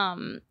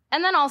 And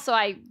then also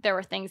there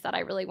were things that I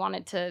really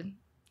wanted to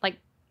like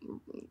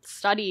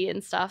study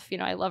and stuff. You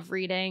know, I love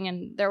reading,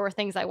 and there were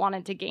things I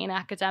wanted to gain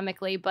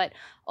academically, but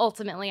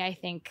ultimately I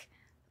think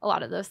a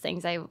lot of those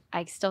things I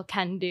still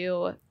can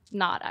do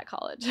not at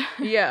college.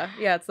 Yeah,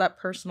 it's that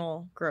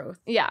personal growth.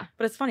 Yeah.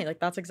 But it's funny,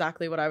 like that's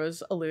exactly what I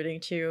was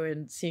alluding to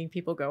and seeing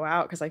people go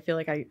out, because I feel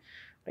like I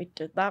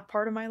did that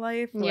part of my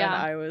life when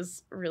I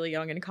was really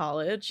young in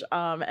college.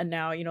 And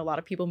now, you know, a lot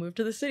of people move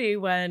to the city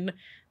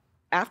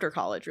after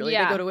college, really.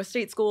 They go to a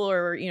state school,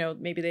 or, you know,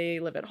 maybe they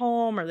live at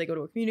home, or they go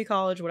to a community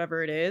college,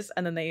 whatever it is,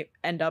 and then they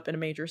end up in a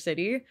major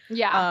city.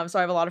 Yeah. So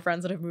I have a lot of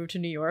friends that have moved to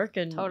New York,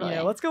 and, you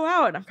know, let's go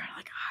out. And I'm kind of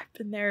like, I've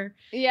been there,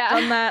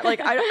 done that. Like,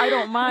 I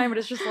don't mind, but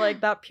it's just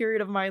like that period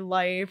of my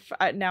life.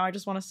 Now I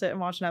just want to sit and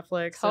watch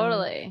Netflix.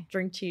 And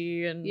drink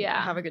tea and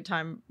have a good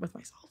time with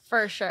myself.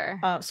 For sure.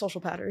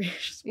 Social battery is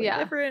just way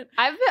different.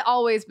 I've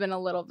always been a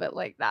little bit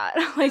like that.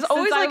 Like,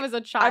 since I was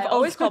a child. I've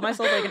always called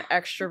myself like an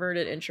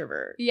extroverted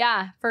introvert.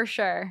 Yeah, for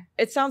sure.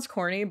 It sounds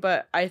corny,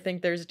 but I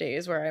think there's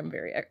days where I'm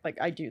very, like,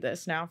 I do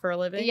this now for a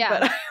living. Yeah.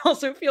 But I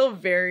also feel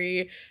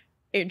very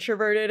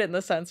introverted in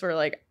the sense where,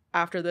 like,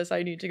 after this,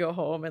 I need to go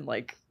home and,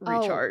 like,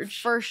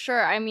 recharge. Oh, for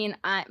sure. I mean,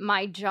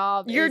 my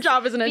job Your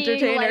job as an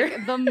entertainer.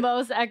 Like, the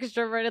most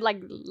extroverted,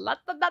 like,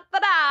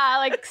 la-da-da-da-da,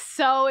 like,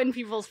 so in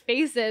people's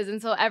faces.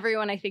 And so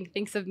everyone, I think,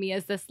 thinks of me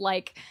as this,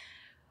 like,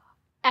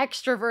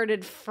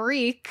 extroverted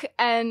freak.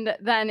 And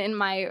then in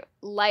my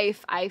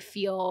life, I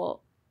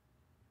feel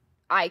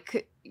I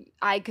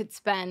could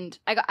spend,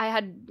 I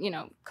had, you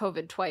know,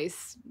 COVID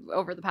twice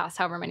over the past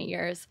however many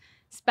years.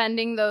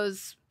 Spending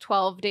those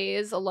 12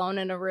 days alone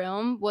in a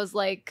room was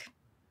like,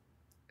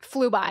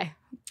 flew by,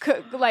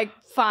 like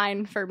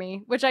fine for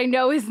me, which I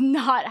know is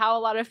not how a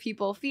lot of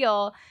people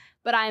feel,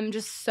 but I'm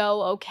just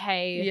so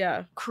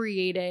okay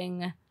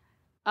creating,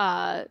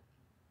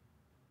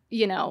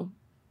 you know,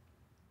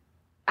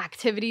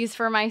 activities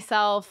for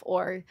myself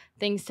or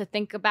things to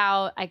think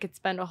about. I could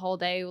spend a whole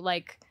day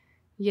like,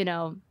 you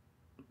know,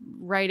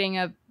 writing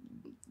a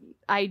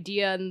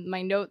idea in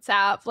my notes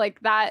app like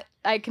that.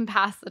 I can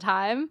pass the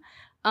time,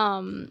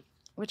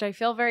 which I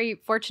feel very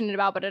fortunate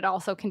about, but it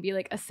also can be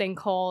like a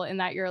sinkhole in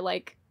that you're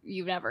like,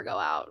 you never go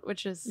out,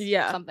 which is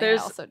something I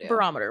also do.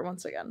 Barometer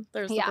once again.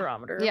 There's the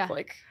barometer of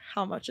like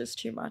how much is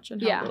too much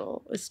and how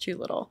little is too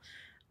little.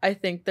 I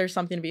think there's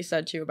something to be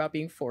said too about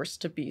being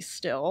forced to be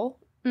still,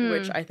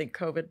 which I think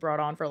COVID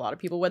brought on for a lot of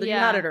people, whether you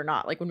had it or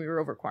not. Like when we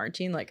were over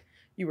quarantine, like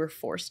you were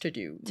forced to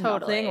do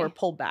nothing or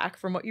pull back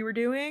from what you were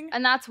doing.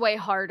 And that's way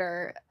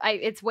harder.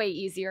 It's way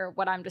easier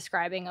what I'm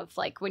describing of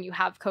like when you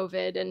have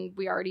COVID and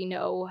we already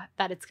know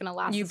that it's going to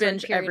last you a certain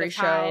binge period every of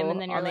time, show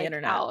and then you're on the like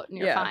internet. out and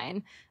you're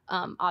fine.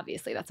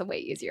 Obviously, that's a way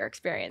easier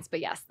experience. But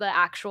yes, the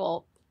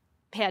actual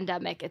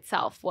pandemic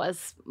itself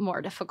was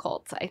more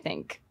difficult, I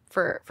think,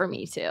 for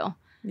me too.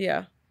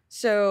 Yeah.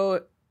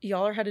 So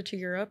y'all are headed to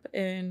Europe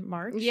in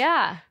March.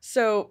 Yeah.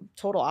 So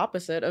total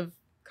opposite of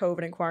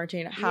COVID and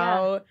quarantine.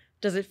 How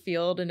does it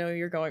feel to know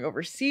you're going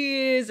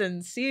overseas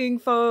and seeing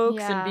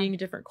folks and being in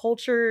different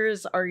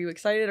cultures? Are you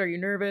excited? Are you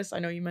nervous? I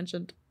know you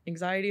mentioned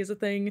anxiety is a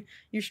thing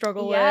you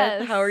struggle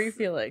with. How are you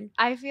feeling?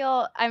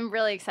 I'm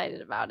really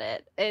excited about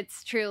it.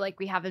 It's true, like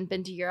we haven't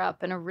been to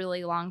Europe in a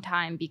really long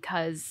time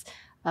because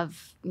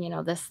of, you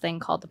know, this thing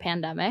called the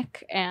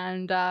pandemic,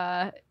 and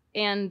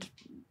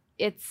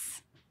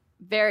it's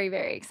very,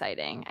 very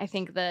exciting. I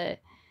think that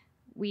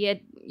we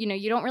had, you know,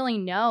 you don't really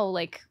know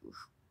like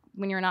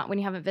when you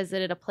haven't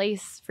visited a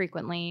place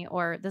frequently,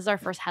 or this is our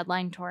first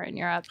headline tour in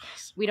Europe.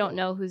 We don't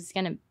know who's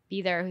going to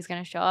be there, who's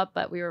going to show up,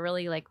 but we were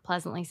really like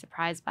pleasantly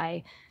surprised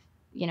by,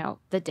 you know,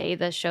 the day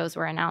the shows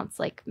were announced,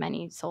 like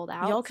many sold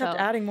out. Y'all kept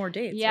adding more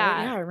dates. Yeah.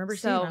 Right? Yeah, I remember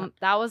seeing that. So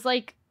that was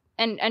like,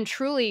 and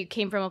truly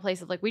came from a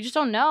place of like, we just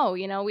don't know,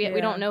 you know, we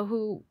don't know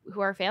who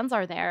our fans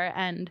are there.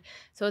 And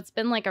so it's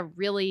been like a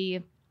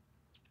really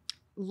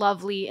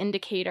lovely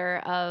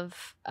indicator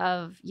of,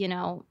 you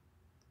know,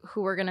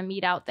 who we're going to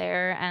meet out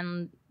there,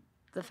 and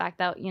the fact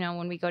that, you know,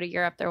 when we go to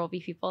Europe, there will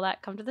be people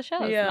that come to the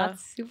shows. Yeah.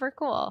 That's super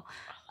cool.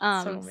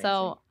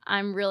 So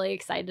I'm really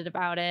excited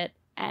about it.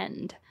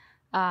 And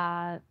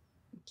I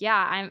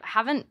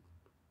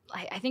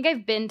think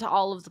I've been to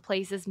all of the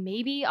places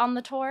maybe on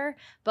the tour,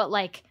 but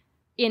like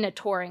in a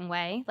touring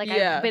way. Like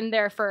I've been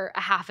there for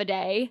a half a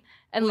day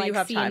and like you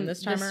have seen time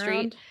this time the street.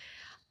 around?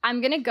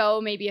 I'm gonna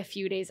go maybe a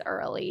few days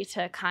early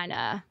to kind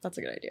of. That's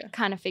a good idea.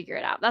 Kind of figure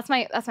it out. That's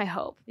my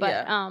hope.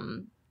 But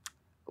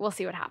we'll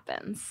see what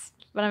happens.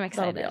 But I'm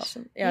excited. That'll be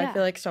awesome. Yeah, I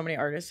feel like so many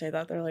artists say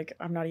that. They're like,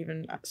 I'm not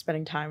even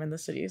spending time in the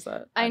cities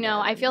that I know.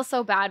 I feel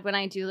so bad when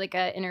I do like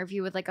an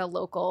interview with like a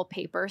local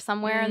paper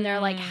somewhere and they're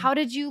like, how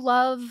did you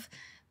love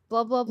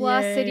blah, blah,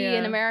 blah city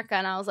in America?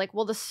 And I was like,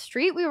 well, the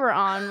street we were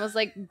on was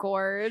like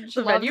gorge.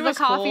 Loved the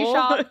coffee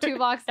shop 2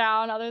 blocks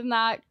down. Other than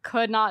that,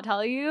 could not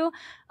tell you.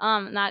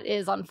 That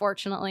is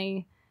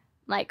unfortunately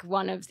like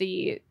one of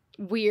the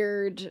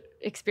weird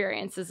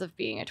experiences of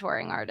being a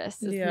touring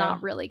artist is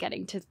not really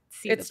getting to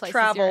see the places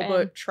travel, you're in.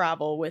 but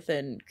travel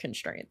within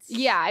constraints.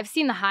 Yeah, I've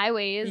seen the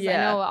highways. I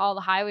know what all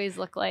the highways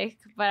look like,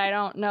 but I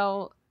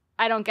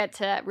don't get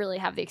to really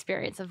have the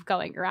experience of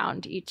going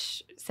around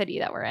each city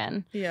that we're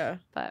in. Yeah.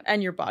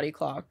 And your body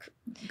clock,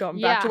 going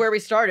back to where we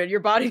started,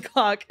 your body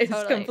clock is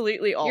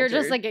completely altered.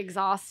 You're just like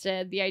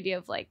exhausted. The idea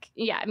of like,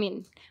 I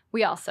mean,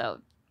 we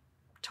also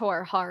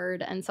tour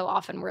hard, and so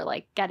often we're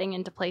like getting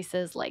into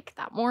places like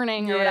that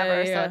morning or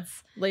whatever. So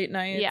it's late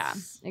nights. Yeah,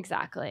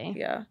 exactly.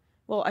 Yeah.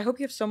 Well, I hope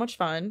you have so much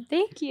fun.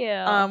 Thank you.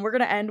 We're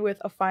gonna end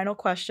with a final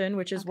question,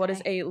 which is, what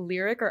is a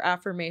lyric or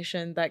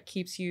affirmation that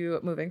keeps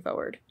you moving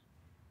forward?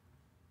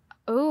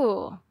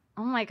 Oh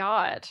my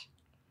God.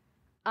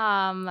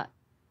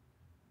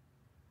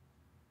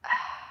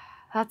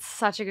 That's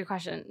such a good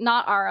question.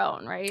 Not our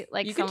own, right?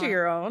 Like you can do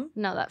your own.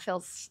 No, that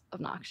feels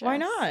obnoxious. Why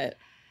not?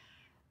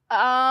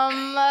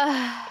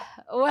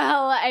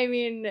 Well, I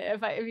mean,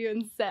 if you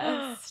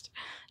insist.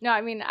 No,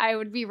 I mean, I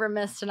would be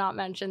remiss to not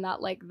mention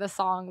that, like, the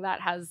song that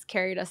has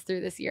carried us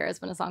through this year has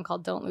been a song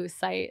called Don't Lose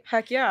Sight.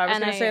 Heck yeah. I was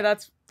going to say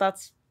that's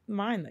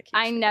mine that keeps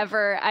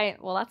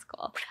well, that's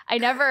cool. I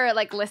never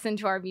like listened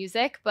to our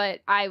music,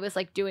 but I was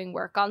like doing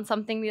work on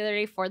something the other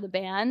day for the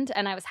band,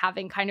 and I was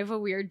having kind of a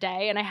weird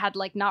day, and I had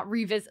like not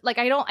revisit, like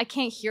I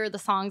can't hear the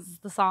songs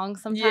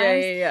sometimes.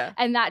 Yeah.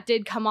 And that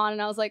did come on,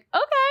 and I was like,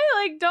 okay,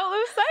 like don't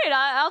lose sight.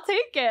 I'll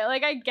take it.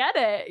 Like I get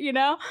it, you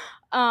know?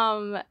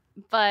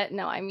 But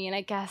no, I mean,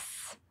 I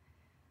guess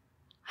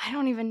I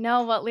don't even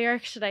know what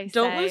lyric should I say.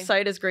 Don't Lose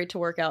Sight is great to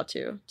work out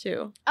to,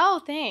 too. Oh,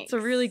 thanks.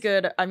 It's a really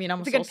good, I mean,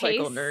 I'm a soul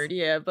cycle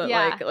nerd, but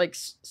like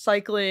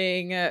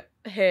cycling,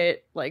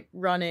 hit, like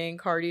running,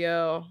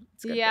 cardio.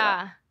 It's good.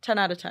 Yeah. 10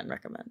 out of 10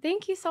 recommend.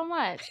 Thank you so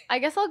much. I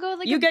guess I'll go with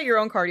like you get your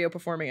own cardio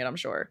performing it, I'm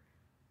sure.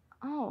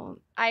 Oh,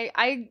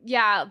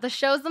 the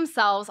shows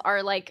themselves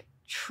are like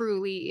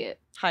truly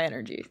high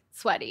energy.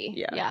 Sweaty.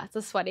 Yeah, it's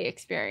a sweaty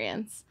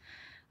experience.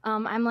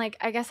 I'm like,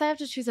 I guess I have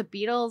to choose a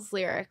Beatles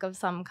lyric of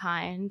some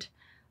kind.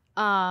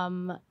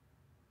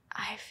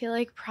 I feel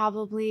like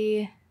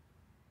probably,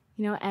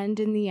 and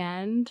in the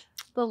end,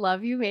 the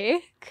love you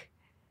make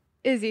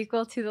is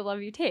equal to the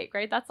love you take,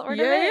 right? That's the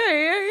order.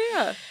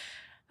 Yeah.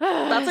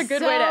 That's a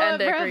good way to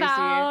end it,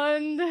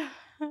 profound.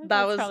 Gracie.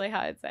 That was probably how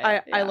I'd say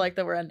it. I like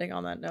that we're ending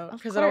on that note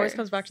because it always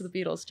comes back to the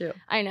Beatles too.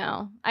 I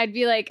know. I'd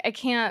be like, I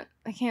can't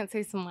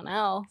say someone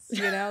else.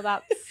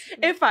 That's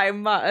if I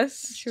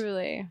must.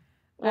 Truly.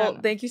 Well,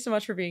 thank you so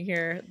much for being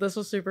here. This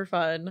was super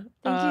fun.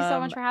 Thank you so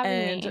much for having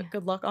me. And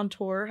good luck on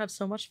tour. Have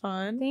so much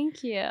fun.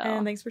 Thank you.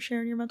 And thanks for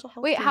sharing your mental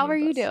health. Wait, how are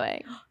you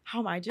doing? How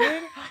am I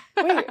doing?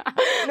 Wait,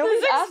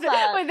 nobody's asked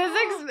that. Wait,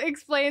 this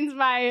explains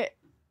my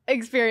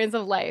experience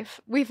of life.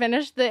 We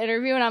finished the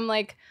interview and I'm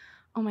like,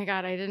 oh my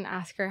God, I didn't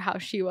ask her how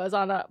she was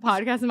on a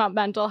podcast about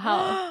mental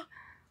health.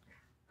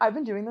 I've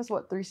been doing this,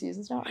 3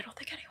 seasons now? I don't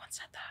think anyone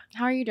said that.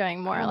 How are you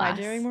doing, more or less? Am I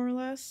doing more or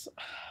less?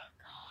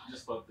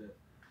 Just loved it.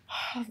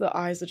 The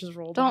eyes that just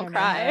rolled. Don't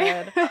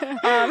cry.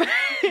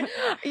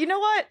 You know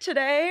what?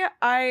 Today,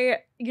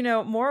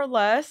 more or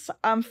less,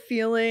 I'm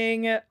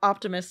feeling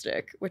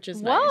optimistic, which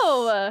is nice.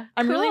 Whoa,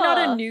 I'm cool. really not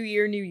a new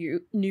year,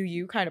 new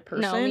you kind of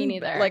person. No, me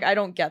neither. Like, I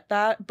don't get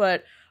that,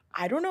 but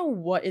I don't know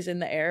what is in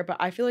the air, but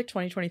I feel like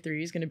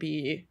 2023 is going to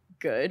be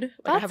good.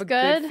 Like, I have a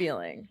good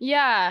feeling.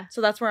 Yeah.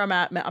 So that's where I'm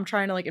at. I'm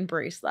trying to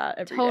embrace that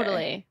every day.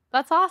 Totally.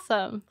 That's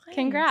awesome. Thanks.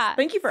 Congrats.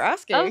 Thank you for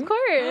asking. Of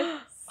course.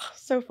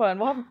 So fun.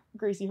 We'll have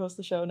Gracie host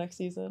the show next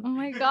season. Oh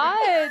my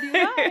God, you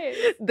guys.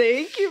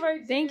 Thank you, my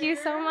dear. Thank you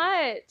so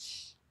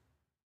much.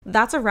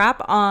 That's a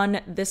wrap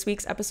on this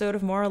week's episode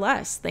of More or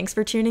Less. Thanks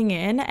for tuning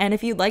in. And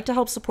if you'd like to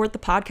help support the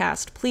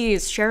podcast,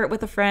 please share it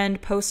with a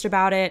friend, post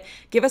about it,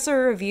 give us a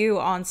review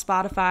on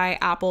Spotify,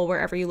 Apple,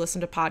 wherever you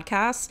listen to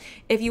podcasts.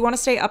 If you want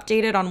to stay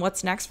updated on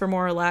what's next for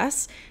More or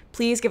Less,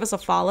 please give us a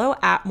follow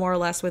at More or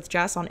Less with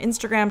Jess on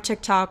Instagram,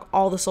 TikTok,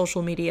 all the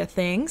social media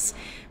things.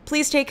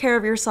 Please take care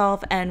of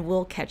yourself, and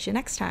we'll catch you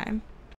next time.